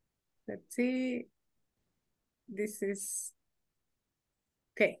good. Let's see. This is...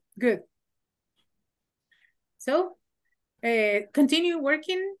 Okay, good. So, continue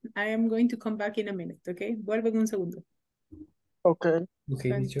working. I am going to come back in a minute, okay? Vuelvo en un segundo. Okay. Okay,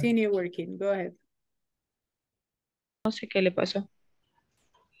 continue working. Go ahead. No sé qué le pasó.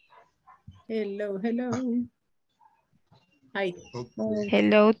 Hello, hello. Hi.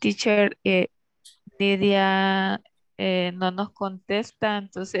 Hello, teacher. Lidia no nos contesta,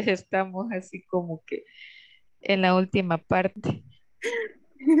 entonces estamos así como que en la última parte.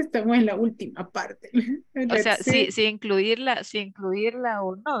 Estamos en la última parte. O sea, si incluirla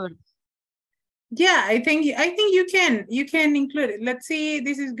o no. Yeah, I think you can include it. Let's see,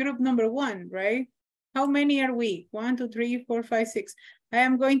 this is group number 1, right? How many are we? 1, 2, 3, 4, 5, 6. I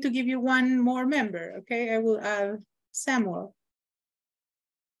am going to give you one more member, okay? I will add Samuel.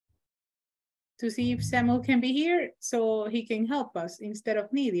 To see if Samuel can be here so he can help us instead of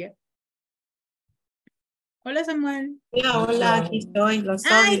Nidia. Hola, Samuel. Hola, aquí estoy.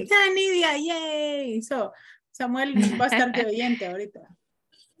 Ahí está Nidia, yay. So, Samuel va a estar de oyente ahorita.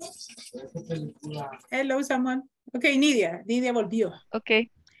 Hello, Samuel. Okay, Nidia volvió. Okay.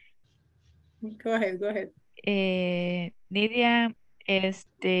 Go ahead. Nidia,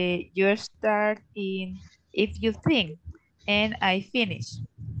 you start in if you think, and I finish.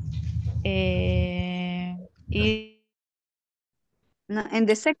 No, and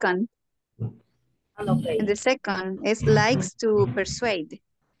the second. Okay. And the second is likes to persuade.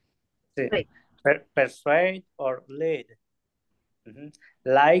 Sí. Persuade or lead.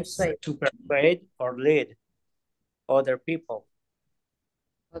 Likes to persuade or lead other people.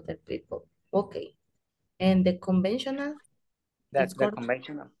 Other people. Okay. And the conventional? That's the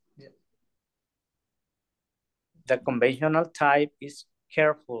conventional. Yeah. The conventional type is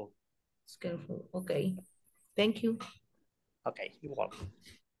careful. It's careful. Okay. Thank you. Okay, you're welcome.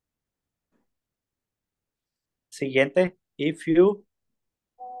 Siguiente, if you.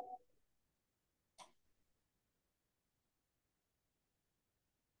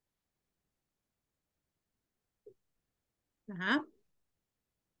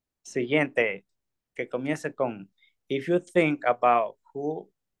 Siguiente, que comience con if you think about who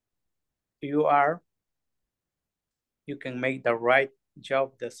you are, you can make the right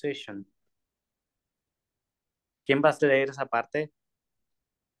job decision. ¿Quién va a leer esa parte?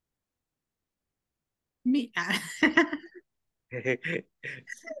 Me.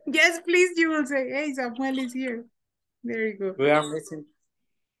 Yes, please, you will say, hey, Samuel is here. There you go. We are missing.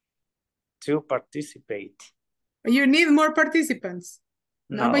 to participate. You need more participants.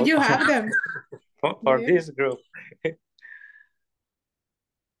 No, but you have them. For this group.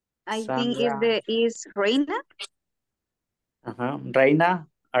 I Sandra. think is Reina. Reina,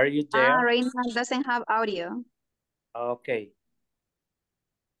 are you there? Reina doesn't have audio. Okay.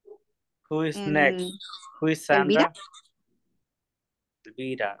 Who is next? Who is Sandra?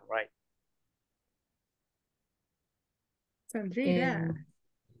 Elvira, right. Sandrita.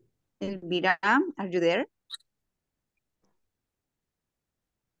 Elvira, are you there?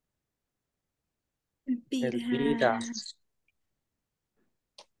 Elvira.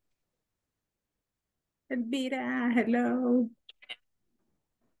 Elvira, hello.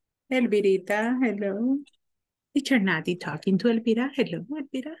 Elvirita, hello. Teacher Nati talking to Elvira. Hello,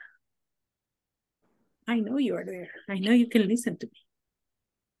 Elvira. I know you are there. I know you can listen to me.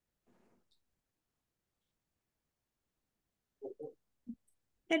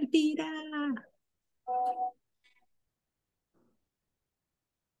 Elvira.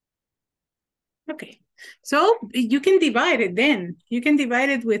 Okay, so you can divide it then. You can divide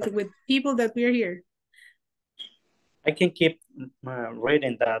it with people that we're here. I can keep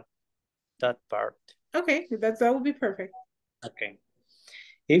reading that part. Okay, that would be perfect. Okay.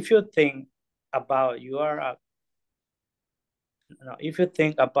 If you think about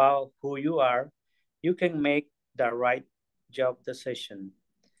who you are, you can make the right job decision.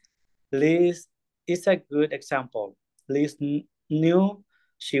 Liz is a good example. Liz knew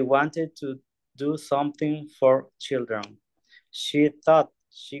she wanted to do something for children. She thought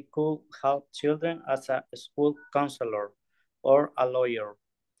she could help children as a school counselor or a lawyer.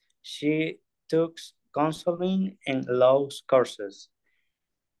 She took counseling and law courses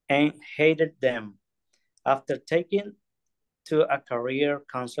and hated them. After taking to a career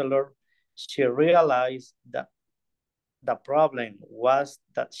counselor, she realized that the problem was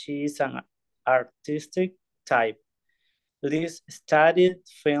that she is an artistic type. Liz studied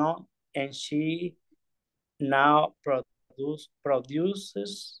film and she now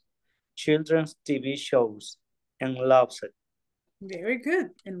produces children's TV shows and loves it. Very good.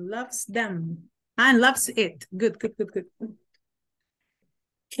 And loves them. And loves it. Good, good, good, good.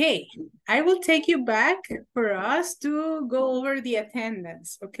 Okay, I will take you back for us to go over the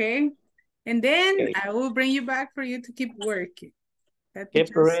attendance, okay? And then I will bring you back for you to keep working.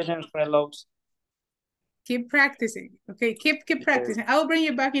 Keep reading, fellows. Keep practicing, okay? Keep practicing. I will bring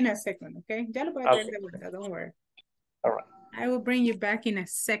you back in a second, okay? Ya lo voy a traer de vuelta, don't worry. All right. I will bring you back in a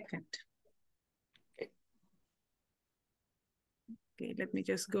second. Okay, let me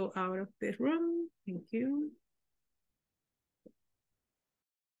just go out of the room. Thank you.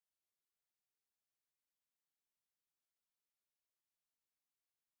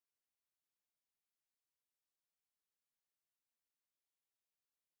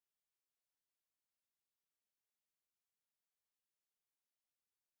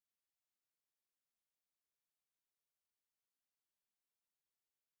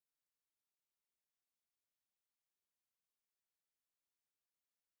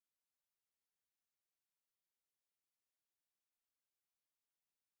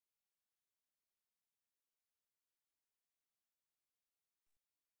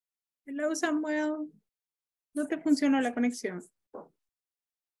 Hello, Samuel. No te funcionó la conexión.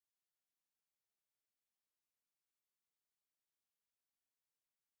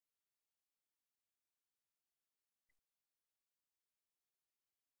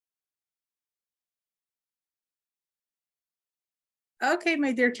 Okay,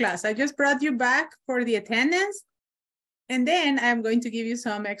 my dear class, I just brought you back for the attendance. And then I'm going to give you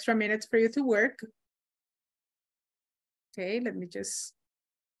some extra minutes for you to work. Okay, let me just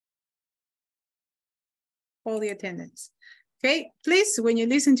hold the attendance. Okay, please, when you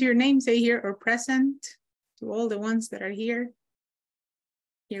listen to your name, say here or present to all the ones that are here.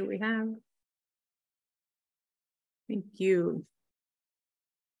 Here we have. Thank you.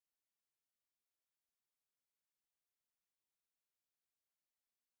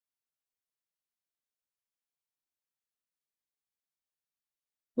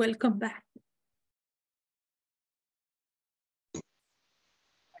 Welcome back.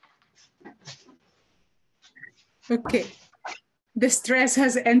 Okay, the stress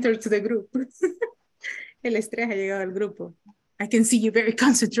has entered to the group. El estrés ha llegado al grupo. I can see you very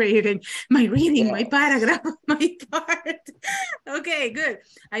concentrated in my reading, my paragraph, my part. Okay, good.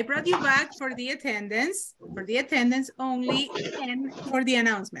 I brought you back for the attendance only and for the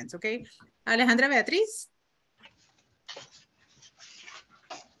announcements, okay? Alejandra Beatriz.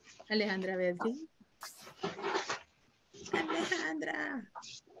 Alejandra Beatriz. Alejandra.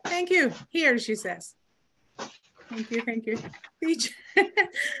 Thank you. Here, she says. Thank you, teacher.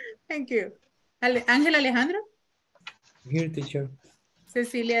 Thank you. Ángel Alejandro. Here, teacher.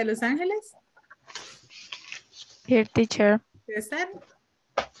 Cecilia de Los Ángeles. Here, teacher. César.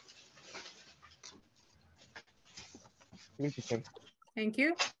 Here, teacher. Thank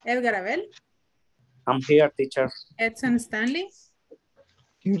you. Edgar Abel. I'm here, teacher. Edson Stanley.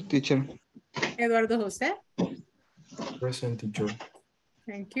 Here, teacher. Eduardo José. Present, teacher.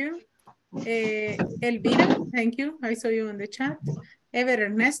 Thank you. Elvira, thank you. I saw you on the chat. Ever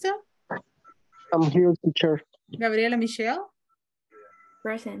Ernesto. I'm here, teacher. Gabriela Michelle.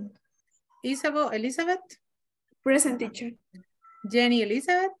 Present. Isabel Elizabeth. Present, teacher. Jenny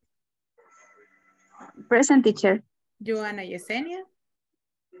Elizabeth. Present, teacher. Joana Yesenia.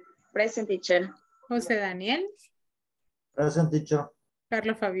 Present, teacher. José Daniel. Present, teacher.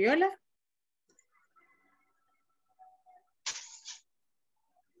 Carlos Fabiola.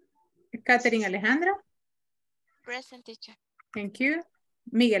 Catherine Alejandra. Present, teacher. Thank you.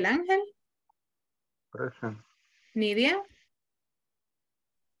 Miguel Ángel. Present. Nidia.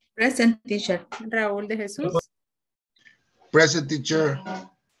 Present, teacher. Raúl de Jesús. Present, teacher.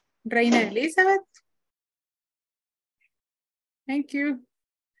 Reina Elizabeth. Thank you.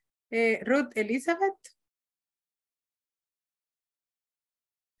 Ruth Elizabeth.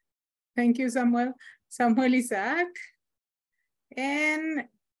 Thank you, Samuel. Samuel Isaac. And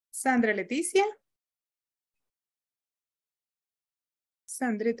Sandra Leticia.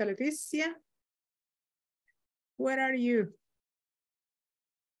 Sandrita Leticia. Where are you?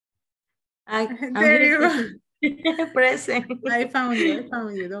 There you go. Present. I found you.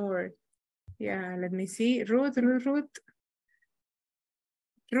 Don't worry. Yeah, let me see. Ruth.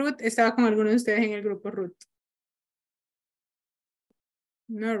 Ruth estaba con alguno de ustedes en el grupo, Ruth.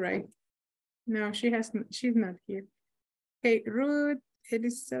 No, right? No, she's not here. Okay, Ruth,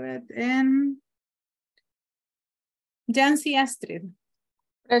 Elizabeth, and Jancy Astrid.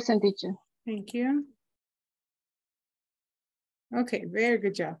 Present, teacher. Thank you. Okay, very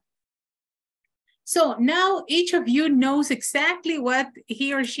good job. So now each of you knows exactly what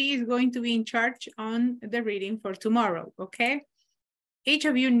he or she is going to be in charge on the reading for tomorrow, okay? Each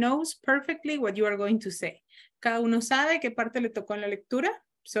of you knows perfectly what you are going to say. Cada uno sabe qué parte le tocó en la lectura.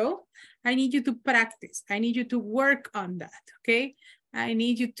 So I need you to practice. I need you to work on that, okay? I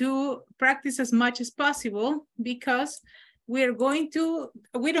need you to practice as much as possible because we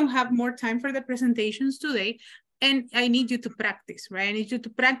don't have more time for the presentations today. And I need you to practice, right? I need you to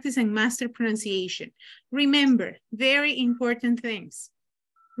practice and master pronunciation. Remember, very important things.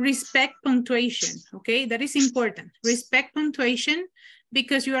 Respect punctuation, okay? That is important. Respect punctuation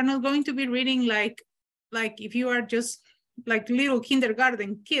because you are not going to be reading like if you are just like little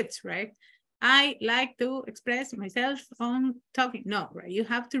kindergarten kids, right? I like to express myself on talking. No, right? You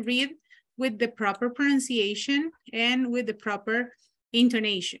have to read with the proper pronunciation and with the proper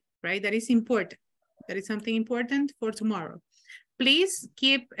intonation, right? That is important. That is something important for tomorrow. Please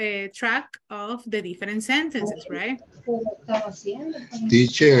keep track of the different sentences, right?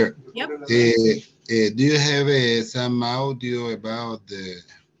 Teacher, yep. Do you have some audio about the...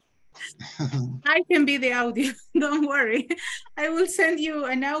 I can be the audio, don't worry. I will send you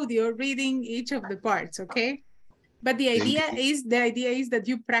an audio reading each of the parts, okay? But the idea is that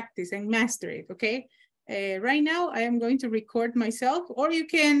you practice and master it, okay? Right now, I am going to record myself, or you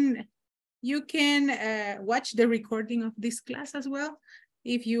can watch the recording of this class as well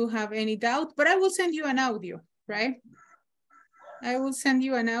if you have any doubt, but I will send you an audio, right? I will send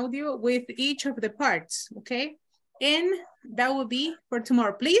you an audio with each of the parts, okay? And that will be for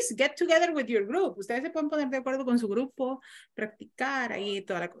tomorrow. Please get together with your group. Ustedes se pueden poner de acuerdo con su grupo, practicar ahí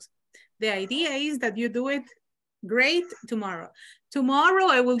toda la cosa. The idea is that you do it great tomorrow. Tomorrow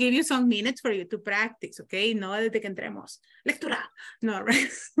I will give you some minutes for you to practice, okay? No desde que entremos. Lectura. No, right?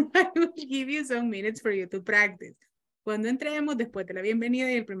 I will give you some minutes for you to practice. Cuando entremos, después de la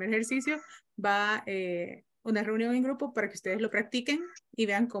bienvenida y el primer ejercicio, va una reunión en grupo para que ustedes lo practiquen y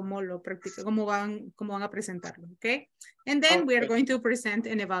vean cómo lo practican, cómo van a presentarlo, okay? And then we are going to present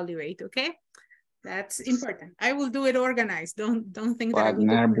and evaluate, okay? That's important. I will do it organized. Don't think that I will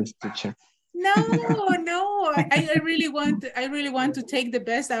nervous, teacher. No, I really want to take the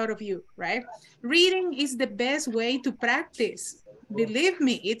best out of you, right? Reading is the best way to practice. Believe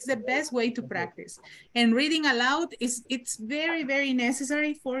me, it's the best way to practice. And reading aloud it's very, very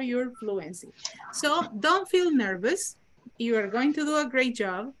necessary for your fluency. So don't feel nervous. You are going to do a great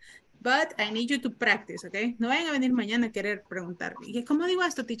job, but I need you to practice, okay? No vayan a venir mañana a querer preguntarme. ¿Cómo digo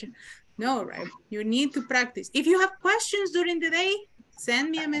esto, teacher? No, right? You need to practice. If you have questions during the day,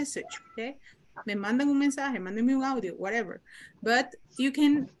 send me a message, okay? Me mandan un mensaje, mándenme un audio, whatever. But you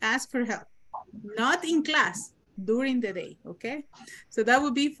can ask for help. Not in class, during the day, okay? So that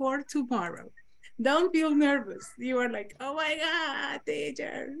would be for tomorrow. Don't feel nervous. You are like, oh my God,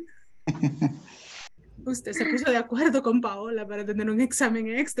 teacher. Usted se puso de acuerdo con Paola para tener un examen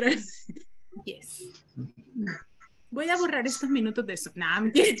extra. Yes. Voy a borrar estos minutos de eso. No,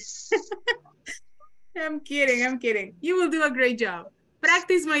 I'm kidding. I'm kidding. You will do a great job.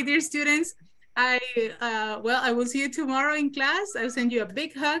 Practice, my dear students. I will see you tomorrow in class. I'll send you a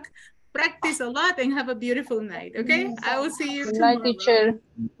big hug. Practice a lot and have a beautiful night, okay? I will see you tomorrow. Good night, teacher.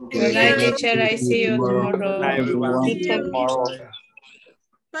 Good night, teacher. I see you tomorrow. Hi, everyone. See you Tomorrow.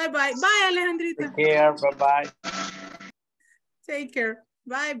 Bye-bye. Bye, Alejandrita. Take care. Bye-bye. Take care.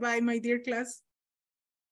 Bye-bye, my dear class.